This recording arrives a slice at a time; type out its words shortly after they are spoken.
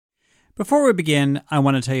Before we begin, I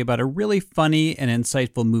want to tell you about a really funny and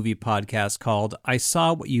insightful movie podcast called I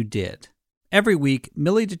Saw What You Did. Every week,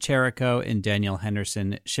 Millie DeCherico and Danielle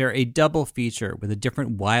Henderson share a double feature with a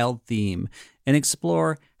different wild theme and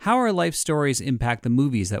explore how our life stories impact the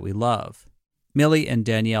movies that we love. Millie and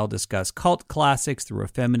Danielle discuss cult classics through a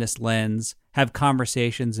feminist lens, have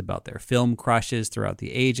conversations about their film crushes throughout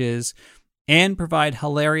the ages, and provide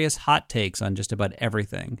hilarious hot takes on just about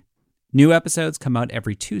everything. New episodes come out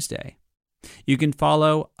every Tuesday. You can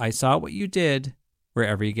follow I Saw What You Did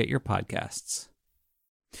wherever you get your podcasts.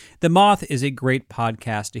 The Moth is a great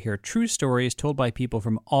podcast to hear true stories told by people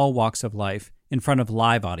from all walks of life in front of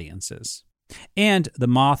live audiences. And The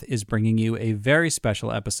Moth is bringing you a very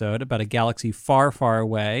special episode about a galaxy far, far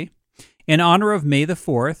away. In honor of May the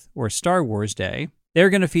 4th, or Star Wars Day, they're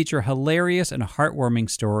going to feature hilarious and heartwarming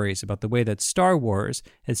stories about the way that Star Wars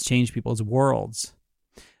has changed people's worlds.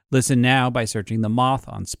 Listen now by searching The Moth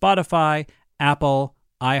on Spotify, Apple,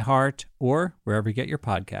 iHeart, or wherever you get your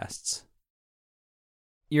podcasts.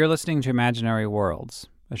 You're listening to Imaginary Worlds,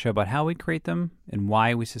 a show about how we create them and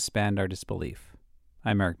why we suspend our disbelief.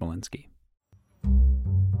 I'm Eric Molinsky.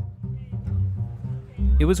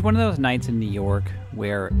 It was one of those nights in New York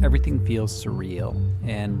where everything feels surreal,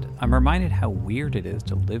 and I'm reminded how weird it is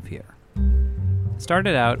to live here. It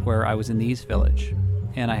started out where I was in the East Village,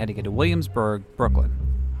 and I had to get to Williamsburg, Brooklyn.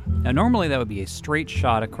 Now, normally that would be a straight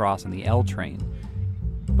shot across on the L train,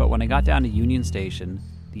 but when I got down to Union Station,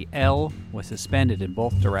 the L was suspended in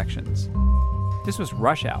both directions. This was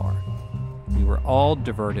rush hour. We were all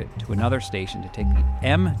diverted to another station to take the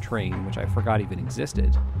M train, which I forgot even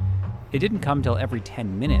existed. It didn't come till every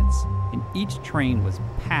 10 minutes, and each train was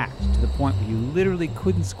packed to the point where you literally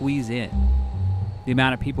couldn't squeeze in. The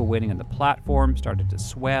amount of people waiting on the platform started to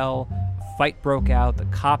swell, a fight broke out, the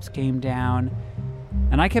cops came down,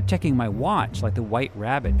 and I kept checking my watch like the White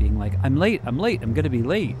Rabbit, being like, I'm late, I'm gonna be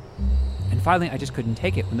late. And finally, I just couldn't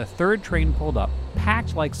take it. When the third train pulled up,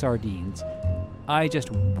 packed like sardines, I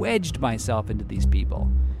just wedged myself into these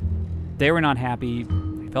people. They were not happy.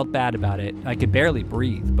 I felt bad about it. I could barely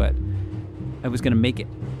breathe, but I was gonna make it.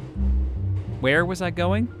 Where was I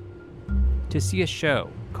going? To see a show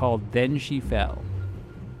called Then She Fell.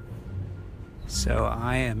 So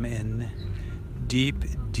I am in deep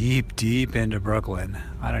into Brooklyn.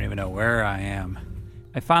 I don't even know where I am.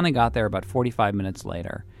 I finally got there about 45 minutes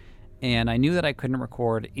later, and I knew that I couldn't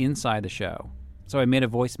record inside the show, so I made a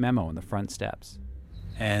voice memo on the front steps.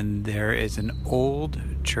 And there is an old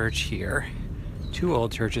church here, two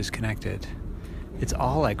old churches connected. It's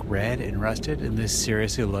all like red and rusted, and this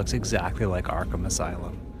seriously looks exactly like Arkham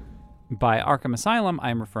Asylum. By Arkham Asylum,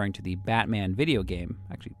 I'm referring to the Batman video game,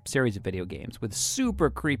 actually series of video games, with super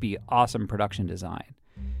creepy, awesome production design.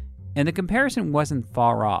 And the comparison wasn't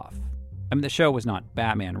far off. I mean, the show was not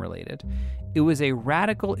Batman related. It was a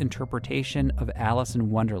radical interpretation of Alice in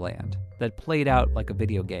Wonderland that played out like a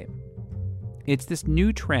video game. It's this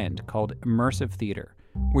new trend called immersive theater,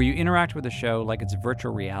 where you interact with the show like it's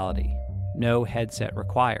virtual reality. No headset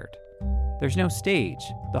required. There's no stage.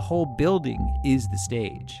 The whole building is the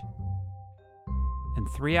stage. And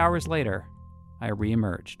 3 hours later, I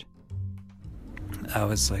reemerged. That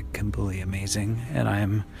was like completely amazing, and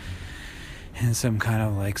I'm in some kind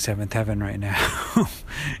of like seventh heaven right now.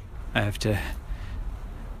 I have to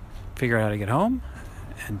figure out how to get home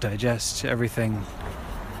and digest everything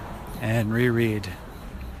and reread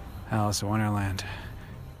Alice in Wonderland.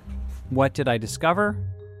 What did I discover?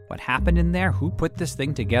 What happened in there? Who put this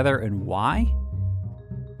thing together and why?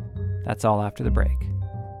 That's all after the break.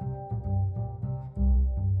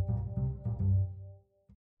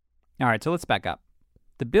 All right, so let's back up.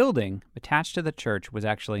 The building attached to the church was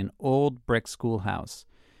actually an old brick schoolhouse.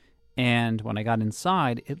 And when I got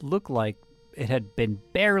inside, it looked like it had been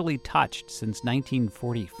barely touched since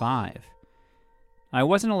 1945. I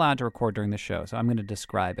wasn't allowed to record during the show, so I'm going to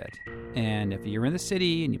describe it. And if you're in the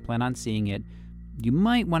city and you plan on seeing it, you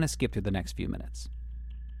might want to skip through the next few minutes.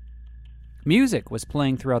 Music was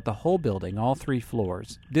playing throughout the whole building, all 3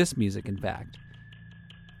 floors. This music, in fact.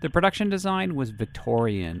 The production design was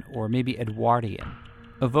Victorian, or maybe Edwardian,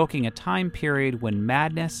 evoking a time period when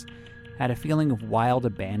madness had a feeling of wild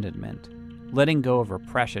abandonment, letting go of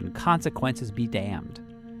repression, consequences be damned.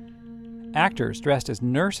 Actors dressed as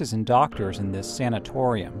nurses and doctors in this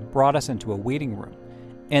sanatorium brought us into a waiting room,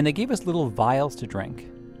 and they gave us little vials to drink.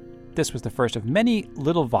 This was the first of many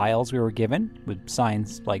little vials we were given, with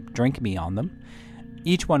signs like "Drink Me" on them.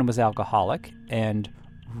 Each one was alcoholic and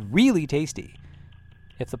really tasty.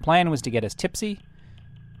 If the plan was to get us tipsy,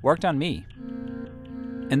 worked on me.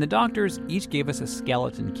 And the doctors each gave us a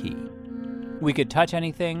skeleton key. We could touch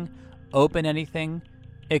anything, open anything,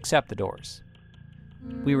 except the doors.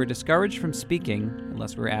 We were discouraged from speaking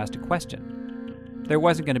unless we were asked a question. There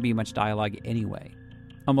wasn't going to be much dialogue anyway.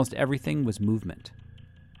 Almost everything was movement.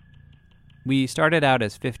 We started out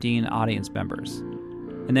as 15 audience members,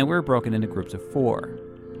 and then we were broken into groups of 4.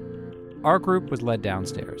 Our group was led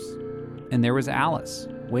downstairs, and there was Alice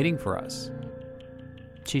waiting for us.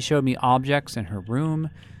 She showed me objects in her room,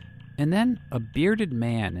 and then a bearded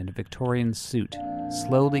man in a Victorian suit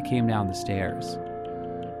slowly came down the stairs.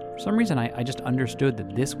 For some reason, I just understood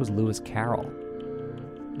that this was Lewis Carroll.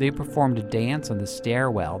 They performed a dance on the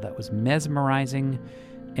stairwell that was mesmerizing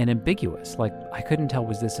and ambiguous. Like, I couldn't tell,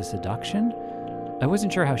 was this a seduction? I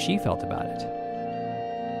wasn't sure how she felt about it.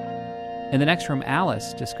 In the next room,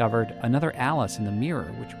 Alice discovered another Alice in the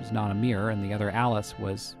mirror, which was not a mirror, and the other Alice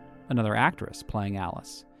was another actress playing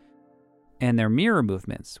Alice. And their mirror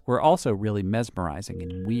movements were also really mesmerizing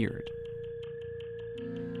and weird.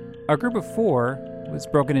 Our group of 4 was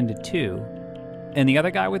broken into 2, and the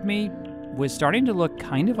other guy with me was starting to look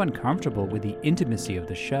kind of uncomfortable with the intimacy of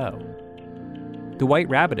the show. The White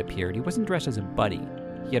Rabbit appeared. He wasn't dressed as a buddy.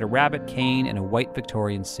 He had a rabbit cane and a white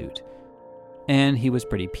Victorian suit. And he was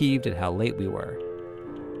pretty peeved at how late we were.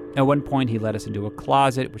 At one point, he led us into a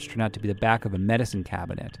closet, which turned out to be the back of a medicine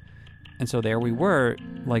cabinet. And so there we were,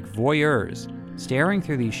 like voyeurs, staring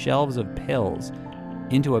through these shelves of pills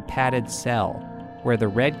into a padded cell where the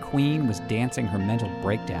Red Queen was dancing her mental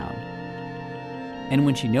breakdown. And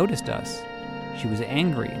when she noticed us, she was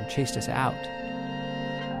angry and chased us out.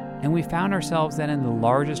 And we found ourselves then in the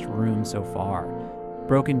largest room so far.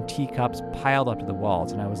 Broken teacups piled up to the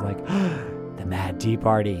walls, and I was like, the Mad Tea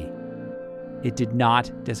Party. It did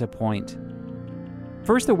not disappoint.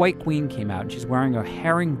 First, the White Queen came out, and she's wearing a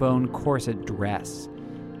herringbone corset dress.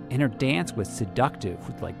 And her dance was seductive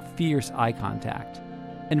with fierce eye contact.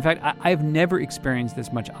 In fact, I've never experienced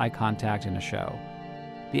this much eye contact in a show.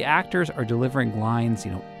 The actors are delivering lines,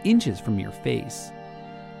 inches from your face.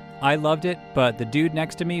 I loved it, but the dude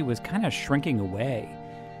next to me was kind of shrinking away.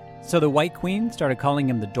 So the White Queen started calling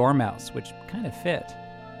him the Dormouse, which kind of fit.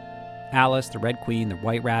 Alice, the Red Queen, the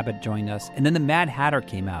White Rabbit joined us, and then the Mad Hatter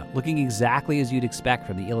came out, looking exactly as you'd expect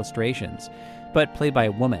from the illustrations, but played by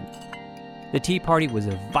a woman. The tea party was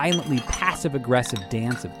a violently passive-aggressive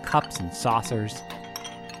dance of cups and saucers.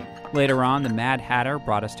 Later on, the Mad Hatter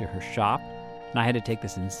brought us to her shop, and I had to take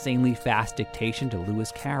this insanely fast dictation to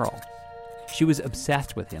Lewis Carroll. She was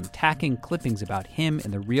obsessed with him, tacking clippings about him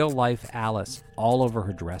and the real-life Alice all over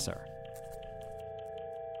her dresser.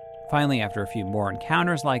 Finally, after a few more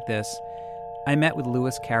encounters like this, I met with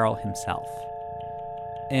Lewis Carroll himself.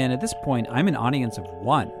 And at this point, I'm an audience of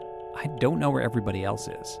 1. I don't know where everybody else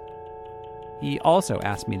is. He also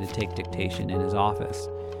asked me to take dictation in his office,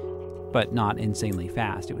 but not insanely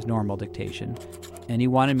fast. It was normal dictation. And he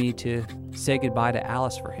wanted me to say goodbye to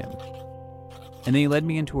Alice for him. And then he led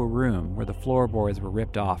me into a room where the floorboards were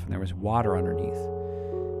ripped off and there was water underneath.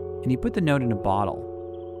 And he put the note in a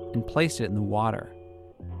bottle and placed it in the water.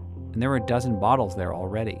 And there were a dozen bottles there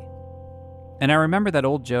already. And I remember that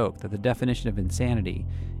old joke that the definition of insanity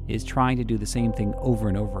is trying to do the same thing over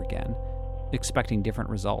and over again, expecting different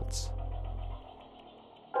results.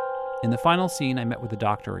 In the final scene, I met with the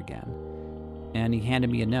doctor again, and he handed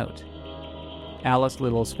me a note. Alice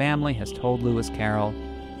Little's family has told Lewis Carroll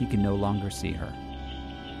he can no longer see her.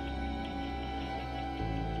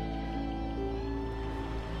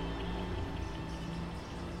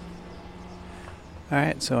 All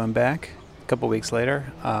right, so I'm back a couple weeks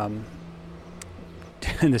later. And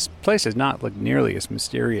this place does not look nearly as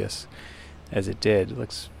mysterious as it did. It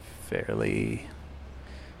looks fairly,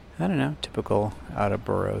 typical out of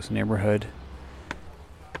Burroughs neighborhood.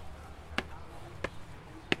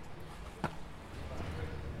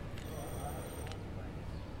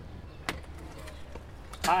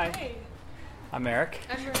 Hi. Hey. I'm Eric.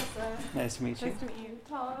 I'm Marissa. Nice to meet you. Nice to meet you.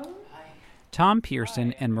 Tom. Tom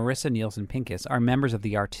Pearson and Marissa Nielsen Pincus are members of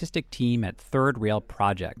the artistic team at Third Rail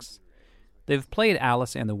Projects. They've played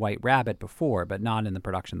Alice and the White Rabbit before, but not in the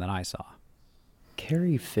production that I saw.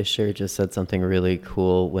 Carrie Fisher just said something really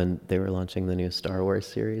cool when they were launching the new Star Wars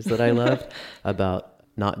series that I loved about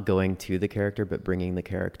not going to the character, but bringing the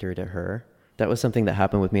character to her. That was something that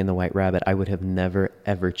happened with me in the White Rabbit. I would have never,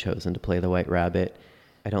 ever chosen to play the White Rabbit.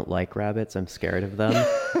 I don't like rabbits. I'm scared of them.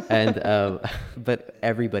 But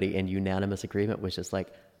everybody in unanimous agreement was just like,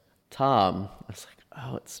 Tom. I was like,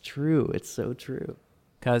 oh, it's true. It's so true.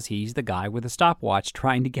 Because he's the guy with a stopwatch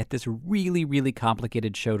trying to get this really, really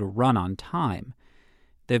complicated show to run on time.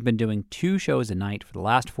 They've been doing 2 shows a night for the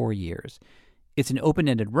last 4 years. It's an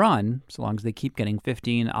open-ended run, so long as they keep getting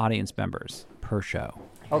 15 audience members per show.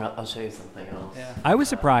 I I'll show you something else. I was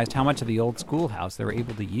surprised how much of the old schoolhouse they were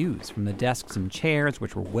able to use, from the desks and chairs,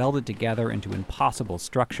 which were welded together into impossible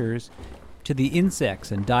structures, to the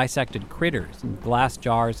insects and dissected critters in glass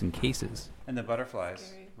jars and cases. And the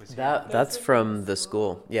butterflies. That's from the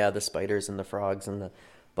school. Yeah, the spiders and the frogs and the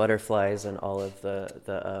butterflies and all of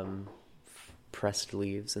the pressed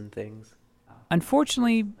leaves and things.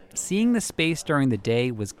 Unfortunately, seeing the space during the day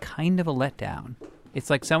was kind of a letdown. It's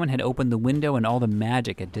like someone had opened the window and all the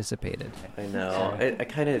magic had dissipated. I know. I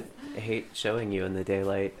kind of hate showing you in the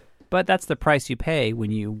daylight. But that's the price you pay when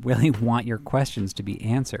you really want your questions to be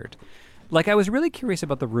answered. Like, I was really curious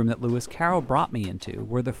about the room that Lewis Carroll brought me into,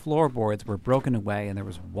 where the floorboards were broken away and there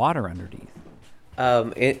was water underneath.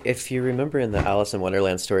 If you remember in the Alice in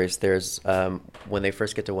Wonderland stories, there's when they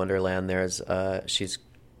first get to Wonderland, there's she's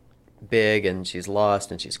big and she's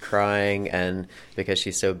lost and she's crying, and because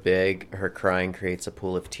she's so big, her crying creates a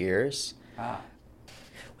pool of tears.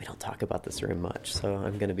 We don't talk about this room much, so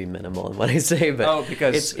I'm going to be minimal in what I say. But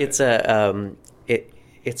because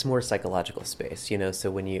it's more psychological space, you know.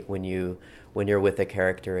 So when you're with a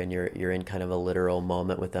character and you're in kind of a literal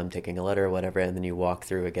moment with them, taking a letter or whatever, and then you walk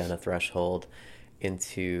through again a threshold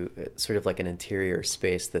into sort of like an interior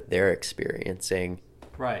space that they're experiencing.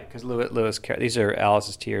 Right, because Lewis Carroll, these are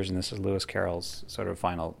Alice's tears, and this is Lewis Carroll's sort of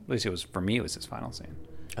final. At least it was for me. It was his final scene.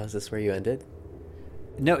 Oh, is this where you ended?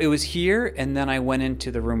 No, it was here, and then I went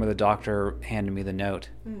into the room where the doctor handed me the note.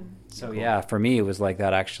 So cool. Yeah, for me it was like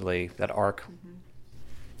that. Actually, that arc.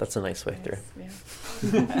 That's a nice way through.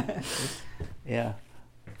 Yeah. Yeah.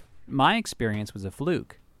 My experience was a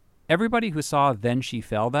fluke. Everybody who saw Then She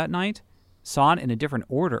Fell that night saw it in a different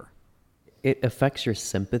order. It affects your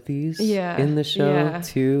sympathies Yeah, in the show yeah.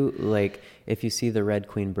 too. Like if you see the Red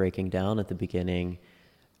Queen breaking down at the beginning,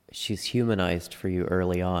 she's humanized for you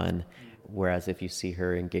early on. Whereas if you see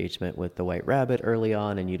her engagement with the White Rabbit early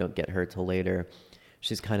on and you don't get her till later,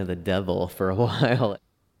 she's kind of the devil for a while.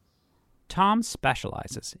 Tom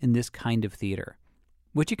specializes in this kind of theater,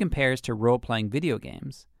 which he compares to role-playing video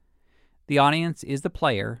games. The audience is the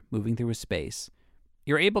player moving through a space.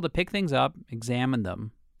 You're able to pick things up, examine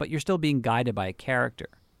them, but you're still being guided by a character.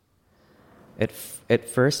 At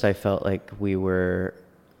first, I felt like we were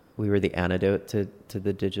the antidote to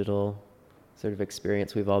the digital sort of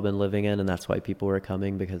experience we've all been living in, and that's why people were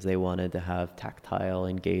coming, because they wanted to have tactile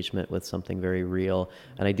engagement with something very real.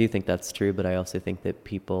 And I do think that's true, but I also think that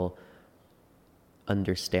people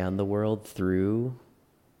understand the world through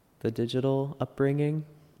the digital upbringing.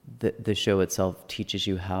 The show itself teaches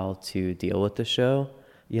you how to deal with the show,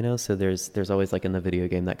 you know. So there's always, like in the video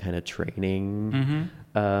game, that kind of training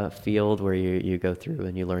field where you go through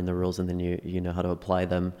and you learn the rules and then you know how to apply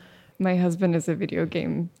them. My husband is a video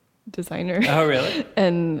game designer. Oh, really?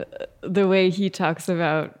 And the way he talks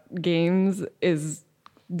about games is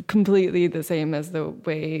completely the same as the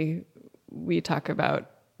way we talk about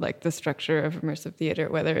like the structure of immersive theater,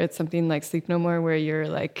 whether it's something like Sleep No More, where you're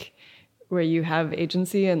like, where you have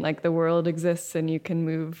agency and like the world exists and you can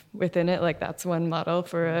move within it. Like that's one model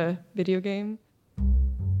for a video game.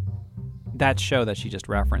 That show that she just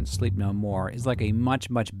referenced, Sleep No More, is like a much,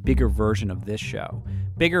 much bigger version of this show.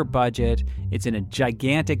 Bigger budget. It's in a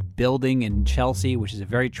gigantic building in Chelsea, which is a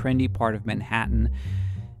very trendy part of Manhattan.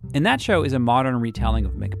 And that show is a modern retelling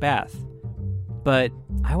of Macbeth. But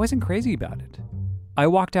I wasn't crazy about it. I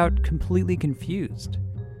walked out completely confused.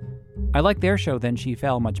 I liked their show Then She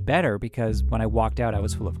Fell much better because when I walked out, I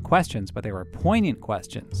was full of questions, but they were poignant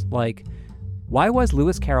questions. Like, why was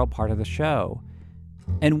Lewis Carroll part of the show?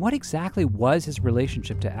 And what exactly was his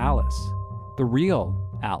relationship to Alice? The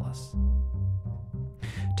real Alice.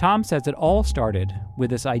 Tom says it all started with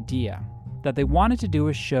this idea that they wanted to do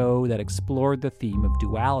a show that explored the theme of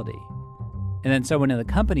duality. And then someone in the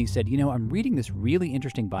company said, you know, I'm reading this really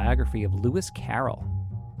interesting biography of Lewis Carroll.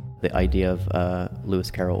 The idea of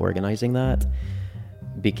Lewis Carroll organizing that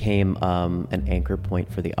became an anchor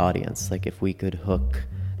point for the audience. Like if we could hook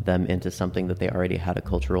them into something that they already had a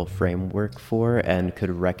cultural framework for and could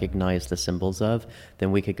recognize the symbols of,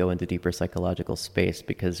 then we could go into deeper psychological space.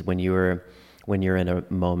 Because when you're in a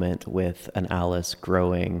moment with an Alice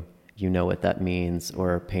growing, you know what that means,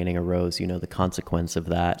 or painting a rose, you know the consequence of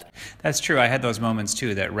that. That's true. I had those moments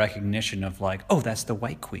too, that recognition of like, oh, that's the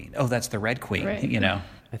White Queen. Oh, that's the Red Queen, Right. you know.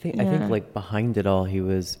 I think like behind it all, he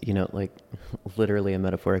was, you know, like literally and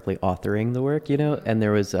metaphorically authoring the work, you know, and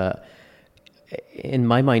there was in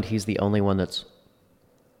my mind, he's the only one that's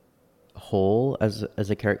whole as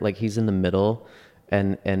a character. Like he's in the middle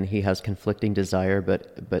and he has conflicting desire,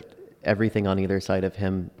 but everything on either side of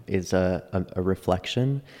him is a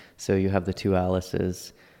reflection. So you have the two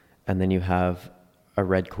Alices, and then you have a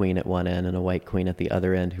red queen at one end and a white queen at the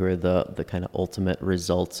other end, who are the kind of ultimate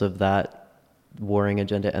results of that warring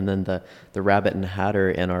agenda. And then the rabbit and hatter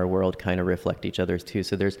in our world kind of reflect each other too.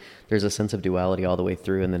 So there's a sense of duality all the way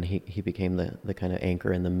through, and then he became the kind of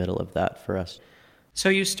anchor in the middle of that for us. So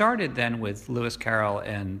you started then with Lewis Carroll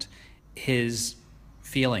and his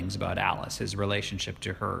feelings about Alice, his relationship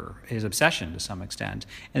to her, his obsession to some extent,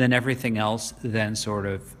 and then everything else then sort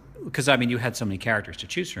of, because I mean you had so many characters to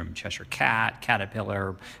choose from, Cheshire Cat,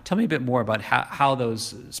 Caterpillar. Tell me a bit more about how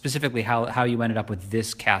those, specifically how you ended up with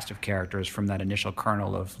this cast of characters from that initial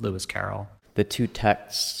kernel of Lewis Carroll. The two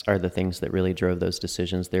texts are the things that really drove those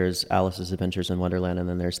decisions. There's Alice's Adventures in Wonderland, and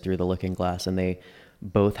then there's Through the Looking Glass, and they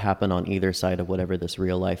both happen on either side of whatever this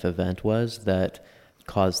real life event was that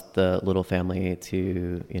caused the little family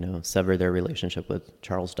to, sever their relationship with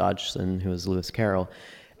Charles Dodgson, who was Lewis Carroll.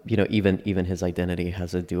 Even his identity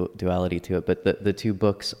has a duality to it. But the two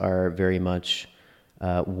books are very much,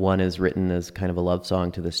 one is written as kind of a love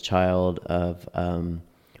song to this child of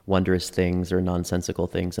wondrous things or nonsensical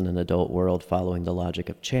things in an adult world, following the logic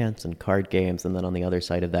of chance and card games. And then on the other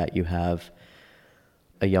side of that, you have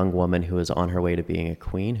a young woman who is on her way to being a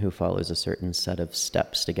queen, who follows a certain set of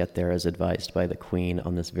steps to get there as advised by the queen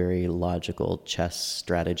on this very logical chess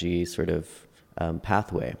strategy sort of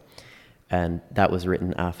pathway. And that was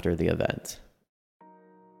written after the event.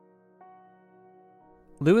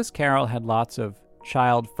 Lewis Carroll had lots of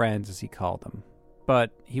child friends, as he called them,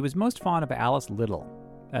 but he was most fond of Alice Liddell.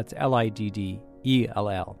 That's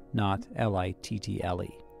Liddell, not Little.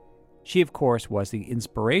 She, of course, was the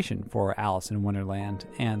inspiration for Alice in Wonderland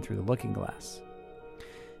and Through the Looking Glass.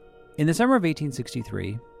 In the summer of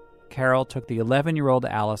 1863, Carroll took the 11-year-old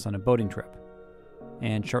Alice on a boating trip,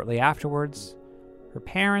 and shortly afterwards, her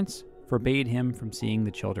parents forbade him from seeing the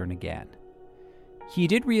children again. He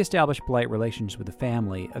did reestablish polite relations with the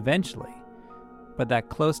family eventually, but that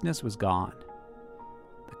closeness was gone.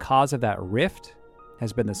 The cause of that rift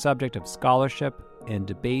has been the subject of scholarship and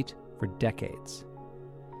debate for decades.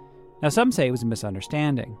 Now, some say it was a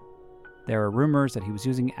misunderstanding. There are rumors that he was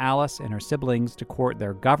using Alice and her siblings to court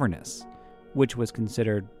their governess, which was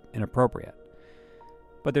considered inappropriate.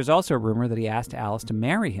 But there's also a rumor that he asked Alice to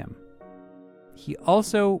marry him. He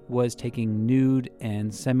also was taking nude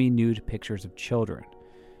and semi-nude pictures of children,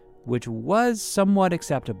 which was somewhat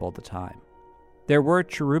acceptable at the time. There were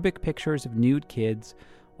cherubic pictures of nude kids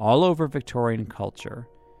all over Victorian culture,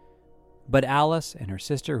 but Alice and her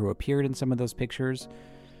sister, who appeared in some of those pictures,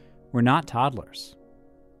 were not toddlers.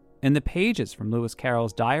 And the pages from Lewis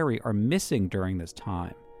Carroll's diary are missing during this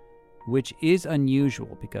time, which is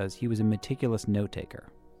unusual because he was a meticulous note-taker.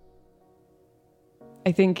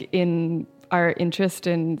 I think in our interest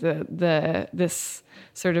in this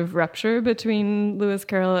sort of rupture between Lewis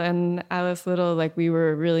Carroll and Alice Liddell, like we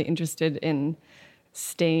were really interested in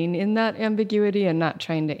staying in that ambiguity and not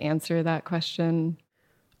trying to answer that question.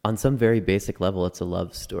 On some very basic level, it's a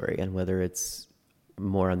love story, and whether it's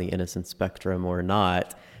more on the innocent spectrum or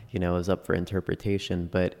not, is up for interpretation.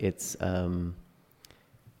 But it's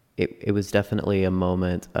it was definitely a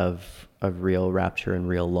moment of real rapture and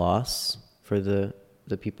real loss for the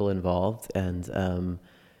people involved, and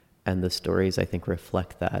the stories, I think,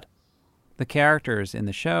 reflect that. The characters in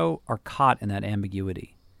the show are caught in that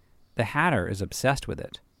ambiguity. The Hatter is obsessed with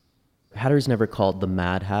it. Hatter's never called the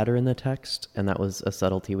Mad Hatter in the text, and that was a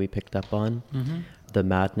subtlety we picked up on. Mm-hmm. The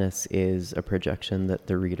madness is a projection that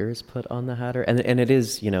the readers put on the Hatter, and it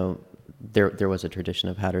is, there was a tradition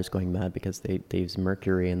of Hatters going mad because they use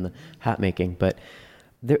mercury in the hat making, but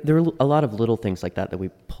there were a lot of little things like that we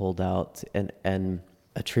pulled out and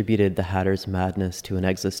attributed the Hatter's madness to an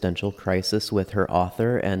existential crisis with her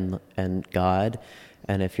author and God.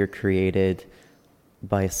 And if you're created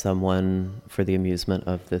by someone for the amusement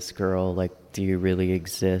of this girl, like, do you really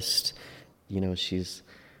exist? She's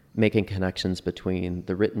making connections between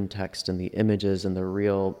the written text and the images and the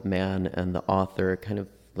real man and the author, kind of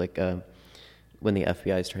like when the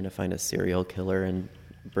FBI is trying to find a serial killer and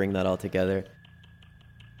bring that all together.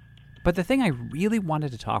 But the thing I really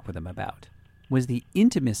wanted to talk with him about was the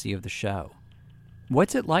intimacy of the show.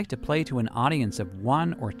 What's it like to play to an audience of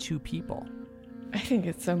one or two people? I think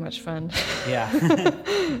it's so much fun. Yeah.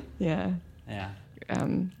 Yeah. Yeah.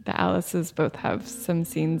 The Alices both have some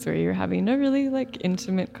scenes where you're having a really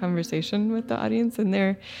intimate conversation with the audience, and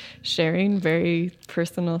they're sharing very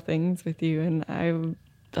personal things with you. And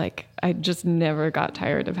I just never got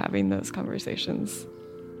tired of having those conversations.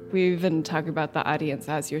 We even talk about the audience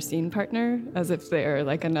as your scene partner, as if they're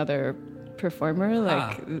another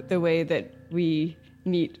performer, the way that we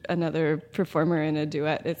meet another performer in a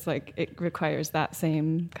duet. It's it requires that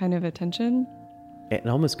same kind of attention. it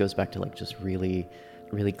almost goes back to like just really,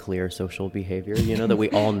 really clear social behavior, that we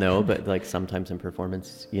all know, but like sometimes in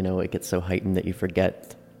performance, it gets so heightened that you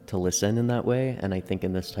forget to listen in that way. And I think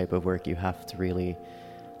in this type of work, you have to really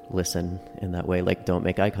listen in that way. Like, don't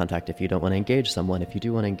make eye contact if you don't want to engage someone. If you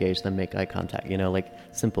do want to engage them, make eye contact, like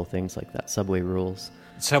simple things like that. Subway rules.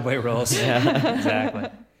 Subway rules. Yeah, exactly.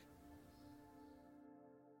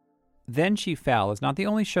 Then She Fell is not the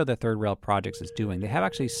only show that Third Rail Projects is doing. They have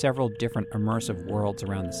actually several different immersive worlds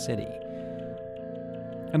around the city.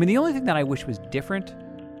 I mean, the only thing that I wish was different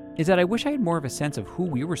is that I wish I had more of a sense of who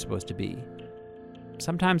we were supposed to be.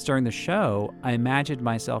 Sometimes during the show, I imagined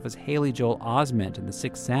myself as Haley Joel Osment in The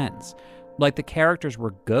Sixth Sense, like the characters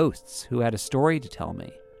were ghosts who had a story to tell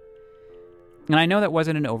me. And I know that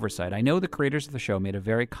wasn't an oversight. I know the creators of the show made a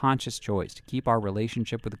very conscious choice to keep our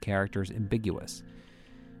relationship with the characters ambiguous,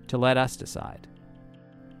 to let us decide.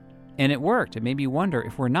 And it worked. It made me wonder,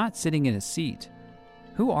 if we're not sitting in a seat,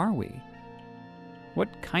 who are we?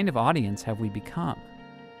 What kind of audience have we become?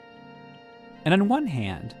 And on one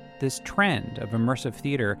hand, this trend of immersive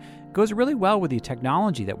theater goes really well with the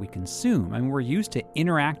technology that we consume. I mean, we're used to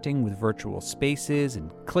interacting with virtual spaces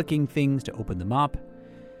and clicking things to open them up.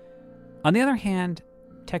 On the other hand,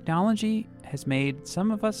 technology has made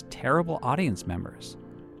some of us terrible audience members.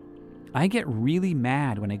 I get really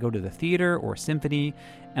mad when I go to the theater or symphony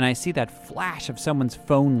and I see that flash of someone's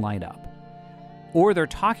phone light up. Or they're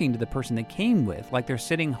talking to the person they came with like they're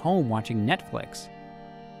sitting home watching Netflix.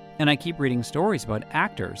 And I keep reading stories about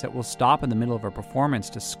actors that will stop in the middle of a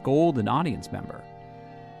performance to scold an audience member.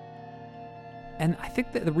 And I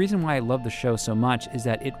think that the reason why I love the show so much is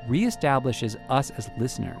that it reestablishes us as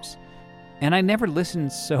listeners. And I never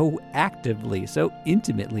listened so actively, so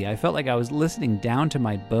intimately. I felt like I was listening down to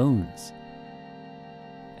my bones.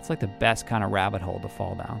 It's like the best kind of rabbit hole to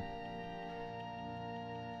fall down.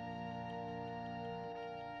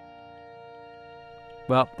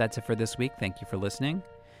 Well, that's it for this week. Thank you for listening.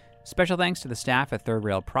 Special thanks to the staff at Third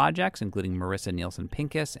Rail Projects, including Marissa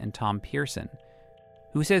Nielsen-Pincus and Tom Pearson,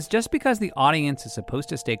 who says just because the audience is supposed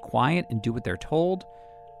to stay quiet and do what they're told,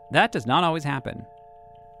 that does not always happen.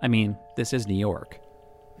 I mean, this is New York.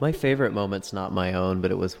 My favorite moment's not my own,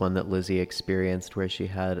 but it was one that Lizzie experienced where she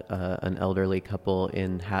had an elderly couple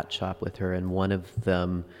in hat shop with her, and one of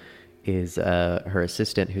them is her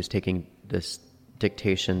assistant who's taking this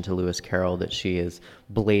dictation to Lewis Carroll that she is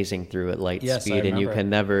blazing through at light speed, and you can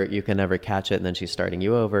never catch it, and then she's starting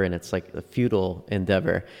you over, and it's like a futile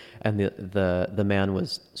endeavor. And the man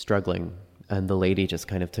was struggling, and the lady just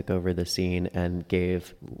kind of took over the scene and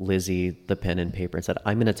gave Lizzie the pen and paper and said,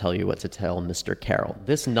 "I'm going to tell you what to tell Mr. Carroll.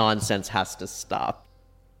 This nonsense has to stop."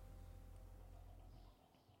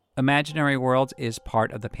 Imaginary Worlds is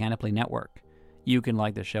part of the Panoply Network. You can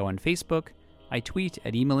like the show on Facebook. I tweet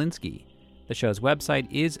at @emelinsky. The show's website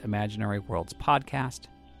is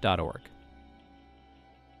imaginaryworldspodcast.org.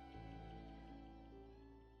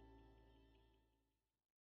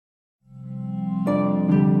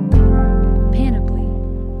 Panoply.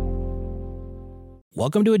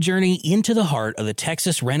 Welcome to a journey into the heart of the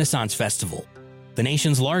Texas Renaissance Festival, the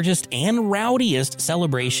nation's largest and rowdiest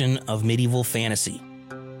celebration of medieval fantasy.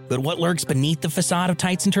 But what lurks beneath the facade of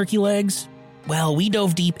tights and turkey legs? Well, we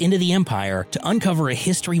dove deep into the empire to uncover a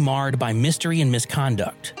history marred by mystery and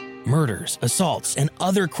misconduct, murders, assaults, and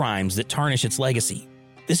other crimes that tarnish its legacy.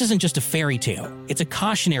 This isn't just a fairy tale, it's a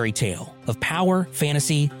cautionary tale of power,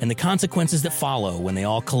 fantasy, and the consequences that follow when they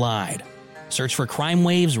all collide. Search for Crime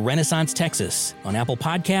Waves Renaissance Texas on Apple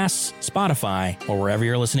Podcasts, Spotify, or wherever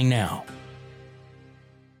you're listening now.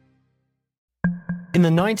 In the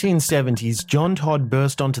 1970s, John Todd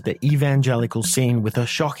burst onto the evangelical scene with a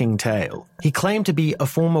shocking tale. He claimed to be a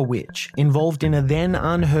former witch involved in a then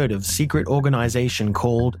unheard-of secret organization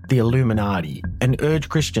called the Illuminati, and urged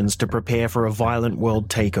Christians to prepare for a violent world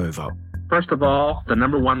takeover. First of all, the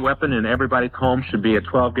number one weapon in everybody's home should be a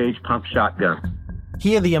 12-gauge pump shotgun.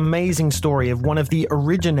 Hear the amazing story of one of the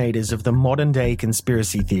originators of the modern-day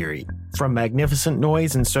conspiracy theory. From Magnificent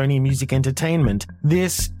Noise and Sony Music Entertainment,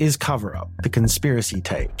 this is Cover Up, the Conspiracy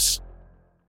Tapes.